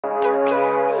Living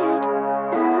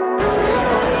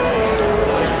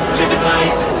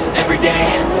life, every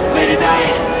day, late at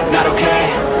night, not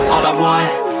okay. All I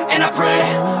want, and I pray,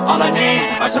 all I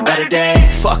need are some better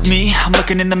days. Fuck me, I'm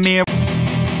looking in the mirror.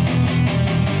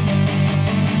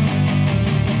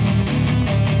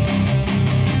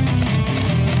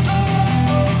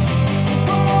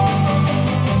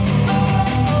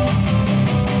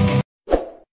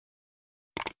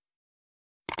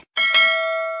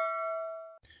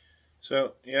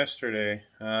 So yesterday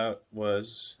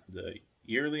was the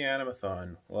yearly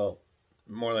animathon. Well,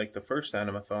 more like the first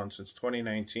animathon since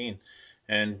 2019,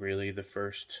 and really the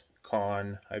first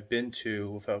con I've been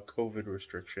to without COVID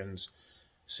restrictions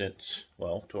since,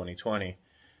 well, 2020.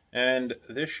 And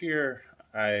this year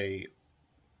I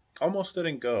almost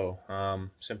didn't go,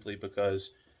 simply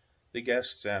because the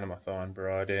guests animathon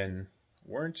brought in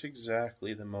weren't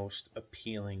exactly the most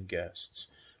appealing guests,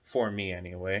 for me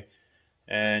anyway.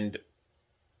 And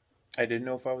I didn't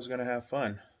know if I was going to have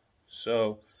fun.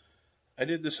 So I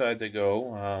did decide to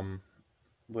go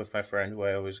with my friend who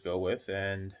I always go with,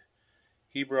 and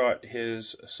he brought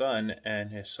his son,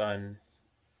 and his son's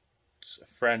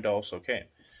friend also came.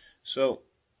 So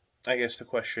I guess the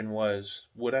question was,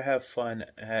 would I have fun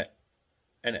at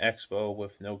an expo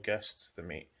with no guests to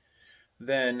meet?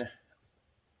 Then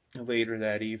later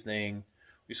that evening,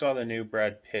 we saw the new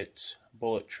Brad Pitt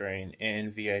Bullet Train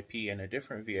in VIP, in a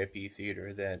different VIP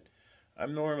theater that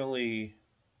I'm normally,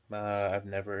 I've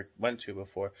never went to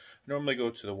before. I normally go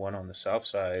to the one on the south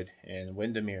side in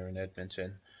Windermere in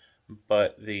Edmonton,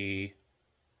 but we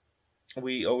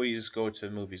always go to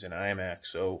movies in IMAX,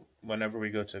 so whenever we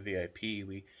go to VIP,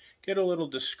 we get a little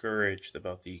discouraged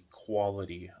about the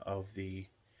quality of the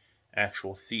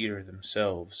actual theater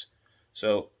themselves.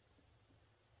 So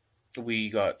we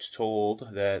got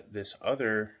told that this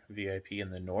other VIP in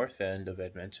the north end of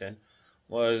Edmonton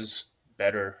was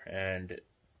better and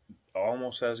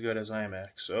almost as good as IMAX,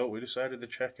 so we decided to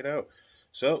check it out.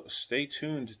 So stay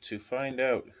tuned to find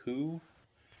out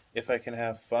if I can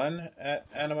have fun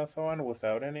at Animathon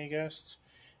without any guests,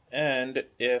 and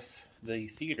if the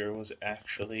theater was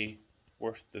actually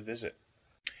worth the visit.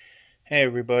 Hey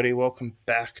everybody, welcome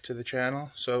back to the channel.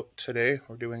 So today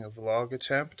we're doing a vlog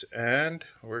attempt, and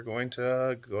we're going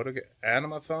to go to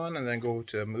Animathon and then go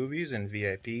to movies and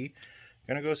VIP.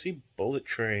 Gonna go see Bullet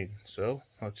Train, so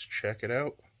let's check it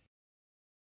out.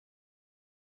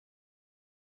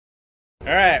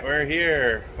 Alright, we're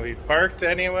here. We've parked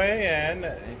anyway, and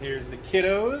here's the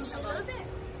kiddos.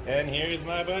 And here's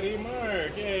my buddy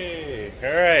Mark. Yay!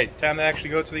 Alright, time to actually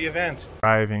go to the event.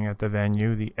 Arriving at the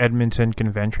venue, the Edmonton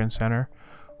Convention Center,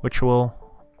 which will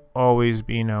always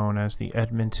be known as the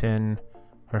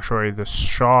the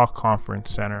Shaw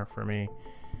Conference Center for me.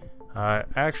 I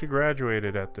actually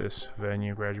graduated at this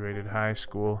venue, graduated high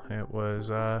school. It was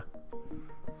a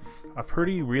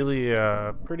pretty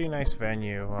nice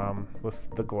venue with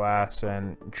the glass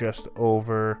and just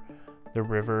over the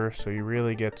river, so you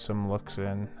really get some looks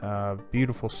in.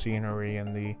 Beautiful scenery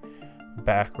in the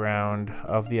background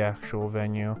of the actual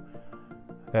venue.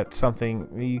 That's something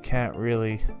you can't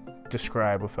really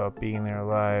describe without being there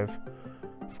live.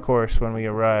 Of course, when we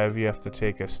arrive, you have to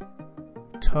take us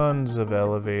tons of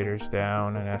elevators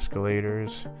down and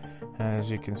escalators, and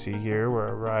as you can see here, we're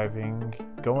arriving,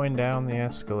 going down the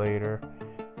escalator,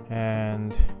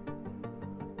 and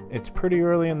it's pretty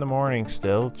early in the morning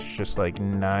still. It's just like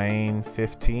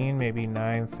 9:15, maybe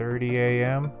 9:30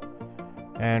 a.m.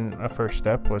 And our first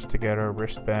step was to get our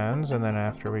wristbands, and then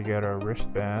after we get our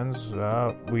wristbands,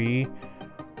 we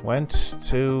went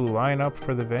to line up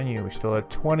for the venue. We still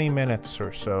had 20 minutes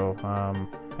or so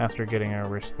after getting our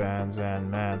wristbands, and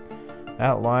man,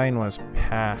 that line was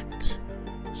packed.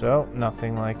 So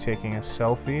nothing like taking a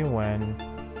selfie when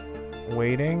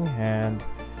waiting, and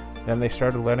then they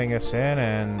started letting us in,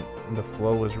 and the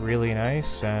flow was really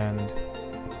nice, and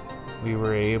we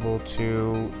were able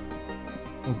to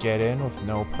get in with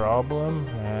no problem,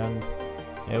 and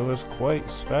it was quite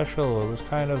special. It was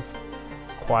kind of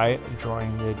quiet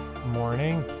during the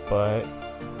morning, but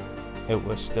it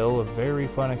was still a very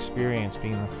fun experience,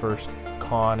 being the first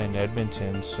con in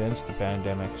Edmonton since the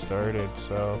pandemic started.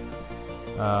 So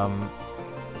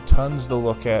tons to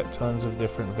look at, tons of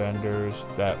different vendors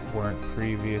that weren't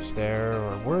previous there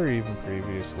or were even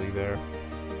previously there.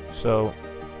 So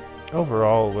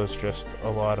overall, it was just a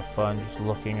lot of fun, just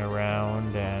looking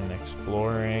around and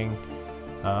exploring.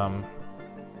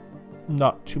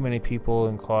 Not too many people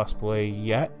in cosplay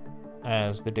yet.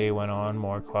 As the day went on,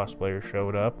 more cosplayers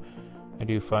showed up. I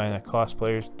do find that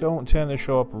cosplayers don't tend to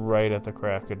show up right at the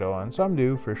crack of dawn. Some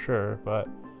do for sure, but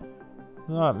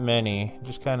not many. It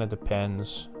just kind of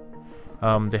depends.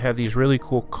 They had these really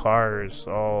cool cars,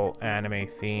 all anime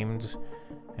themed,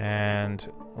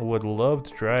 and would love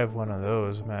to drive one of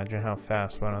those. Imagine how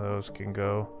fast one of those can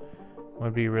go.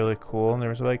 Would be really cool. And there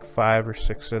was like 5 or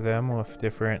 6 of them with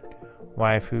different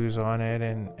waifus on it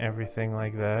and everything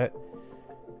like that.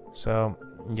 So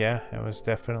yeah, it was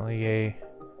definitely a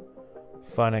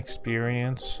fun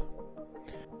experience.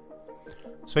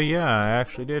 So yeah, I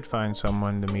actually did find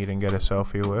someone to meet and get a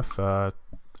selfie with.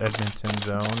 Edmonton's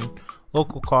own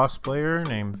local cosplayer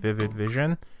named Vivid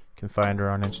Vision. You can find her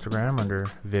on Instagram under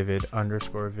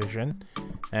vivid_vision.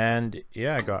 And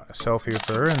yeah, I got a selfie with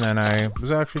her, and then I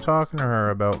was actually talking to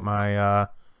her about my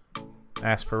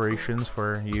aspirations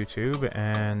for YouTube,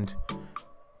 and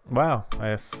wow,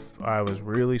 I was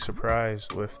really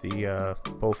surprised with the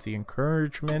both the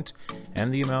encouragement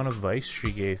and the amount of advice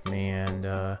she gave me,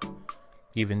 and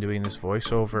even doing this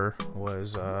voiceover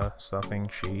was something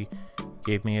she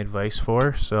gave me advice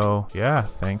for. So yeah,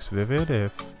 thanks Vivid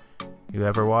if you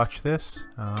ever watch this.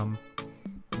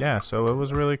 Yeah, so it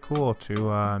was really cool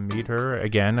to meet her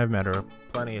again. I've met her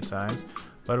plenty of times,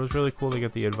 but it was really cool to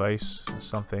get the advice,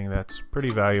 something that's pretty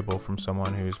valuable from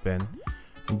someone who's been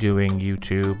doing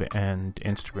YouTube and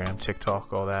Instagram,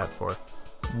 TikTok, all that for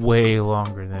way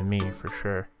longer than me, for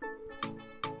sure.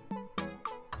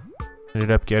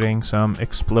 Ended up getting some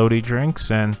explodey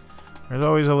drinks, and there's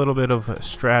always a little bit of a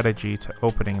strategy to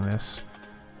opening this,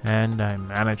 and I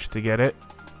managed to get it.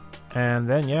 And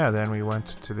then yeah, then we went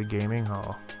to the gaming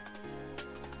hall.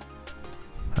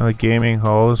 Now, the gaming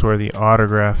hall is where the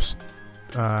autographs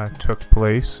took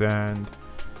place, and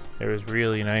it was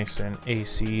really nice and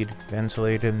AC'd,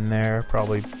 ventilated in there.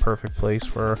 Probably perfect place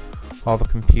for all the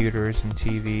computers and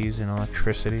TVs and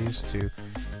electricities to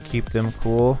keep them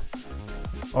cool.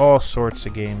 All sorts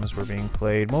of games were being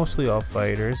played, mostly all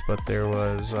fighters, but there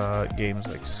was games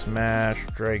like Smash,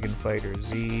 Dragon Fighter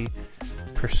Z,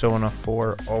 Persona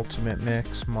 4 Ultimate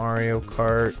Mix, Mario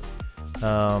Kart,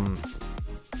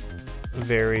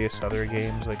 various other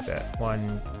games like that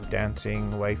one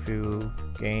dancing waifu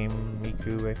game,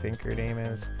 Miku I think her name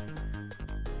is.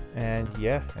 And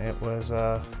yeah, it was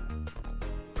a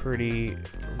pretty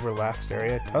relaxed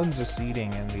area, tons of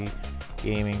seating in the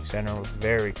gaming center with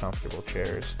very comfortable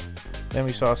chairs. Then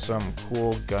we saw some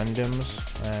cool Gundams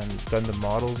and Gundam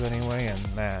models anyway,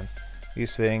 and man,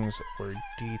 these things were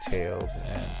detailed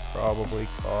and probably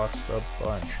cost a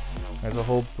bunch. There's a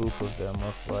whole booth of them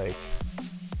with like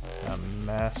a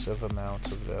massive amount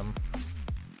of them.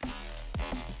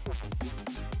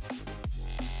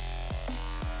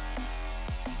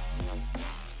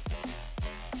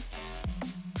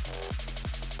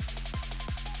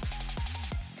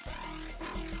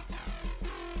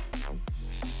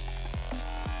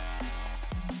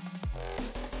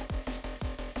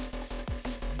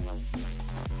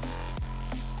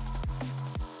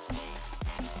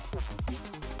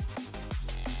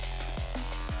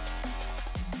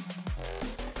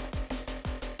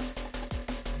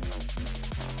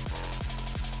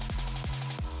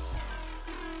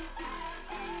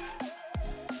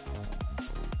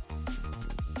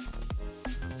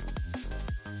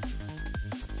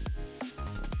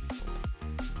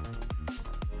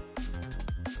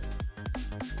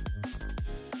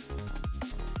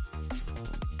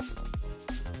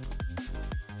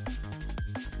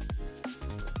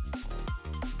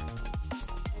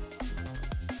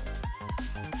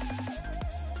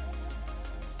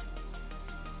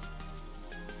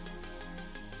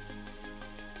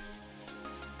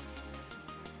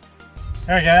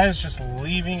 Alright guys, just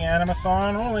leaving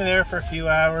Animathon. We're only there for a few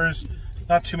hours.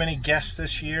 Not too many guests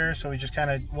this year, so we just kind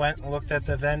of went and looked at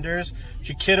the vendors. Did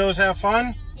you kiddos have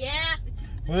fun? Yeah.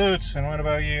 Woots, and what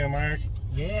about you, Mark?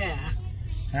 Yeah.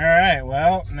 Alright,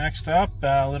 well, next up,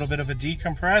 a little bit of a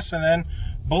decompress, and then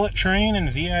Bullet Train and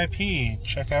VIP.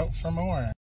 Check out for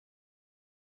more.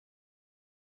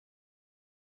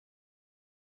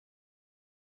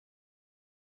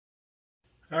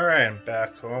 Alright, I'm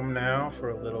back home now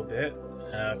for a little bit.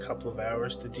 A couple of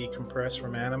hours to decompress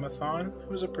from Animathon. It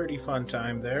was a pretty fun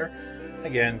time there.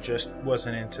 Again, just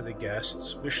wasn't into the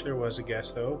guests. Wish there was a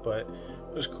guest though, but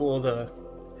it was cool to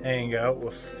hang out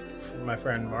with my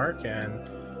friend Mark, and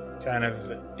kind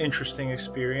of interesting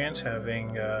experience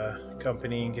having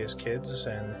accompanying his kids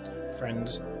and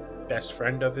best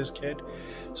friend of his kid.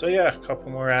 So yeah, a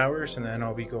couple more hours and then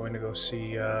I'll be going to go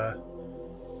see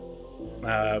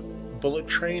Bullet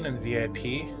Train and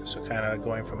VIP. So kind of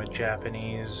going from a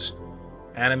Japanese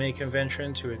anime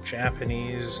convention to a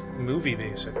Japanese movie,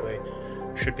 basically.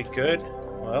 Should be good.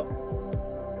 Well,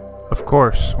 of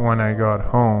course, when I got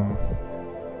home,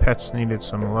 pets needed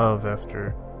some love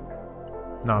after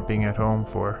not being at home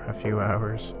for a few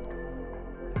hours.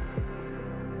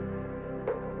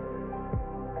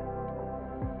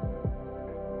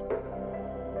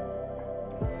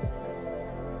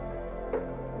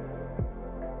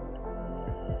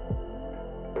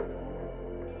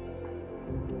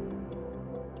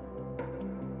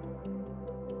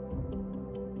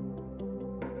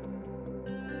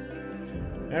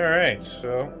 Alright,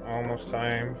 so almost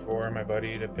time for my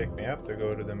buddy to pick me up to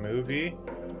go to the movie.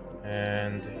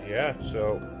 And yeah,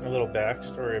 so a little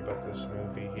backstory about this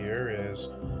movie here is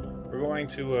we're going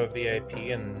to a VIP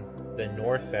in the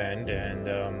North End, and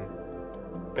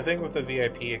the thing with the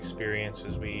VIP experience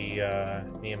is me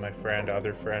and my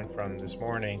other friend from this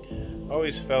morning,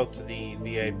 always felt the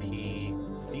VIP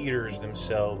theaters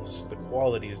themselves, the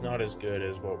quality is not as good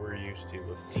as what we're used to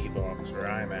with T-Box or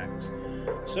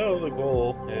IMAX. So the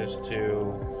goal is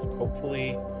to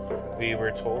hopefully, we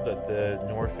were told that the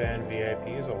North End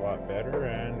VIP is a lot better,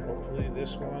 and hopefully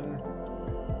this one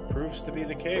proves to be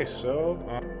the case. So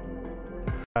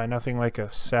nothing like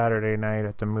a Saturday night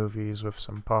at the movies with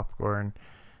some popcorn.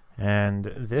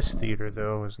 And this theater,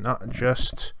 though, is not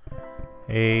just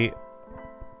a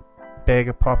bag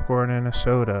of popcorn and a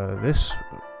soda. This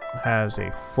has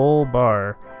a full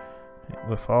bar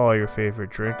with all your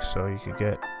favorite drinks, so you could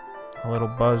get a little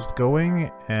buzzed going,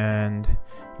 and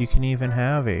you can even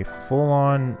have a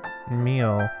full-on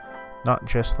meal, not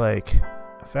just like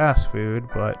fast food,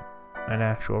 but an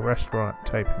actual restaurant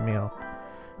type meal.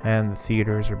 And the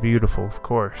theaters are beautiful, of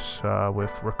course,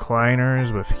 with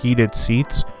recliners, with heated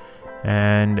seats,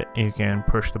 and you can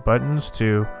push the buttons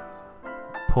to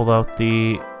pull out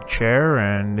the chair,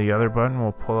 and the other button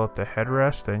will pull out the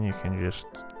headrest, and you can just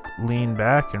lean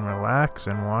back and relax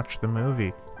and watch the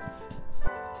movie.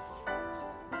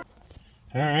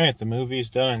 Alright, the movie's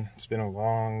done. It's been a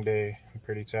long day. I'm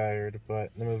pretty tired,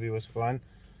 but the movie was fun.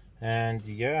 And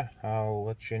yeah, I'll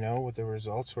let you know what the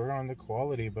results were on the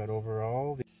quality, but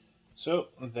overall... So,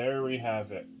 there we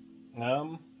have it.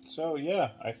 So yeah,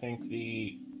 I think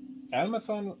the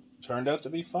Animathon turned out to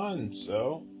be fun,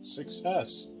 so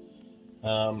success.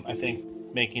 I think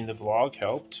making the vlog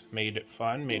helped, made it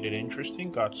fun, made it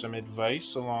interesting, got some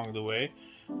advice along the way,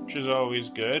 which is always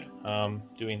good.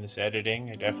 Doing this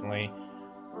editing, I definitely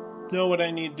know what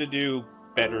I need to do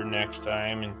better next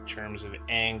time in terms of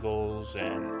angles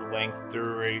and length,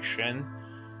 duration.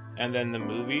 And then the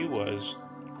movie was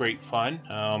great fun.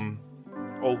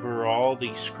 Overall,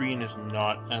 the screen is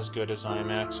not as good as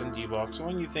IMAX and D-Box, and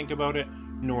when you think about it,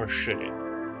 nor should it.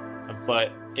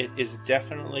 But it is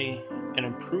definitely an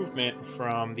improvement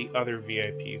from the other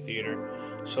VIP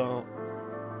theater. So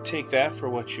take that for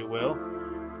what you will.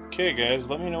 Okay guys,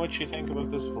 let me know what you think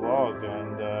about this vlog,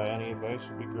 and any advice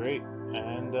would be great.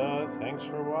 And thanks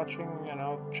for watching, and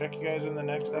I'll check you guys in the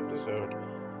next episode.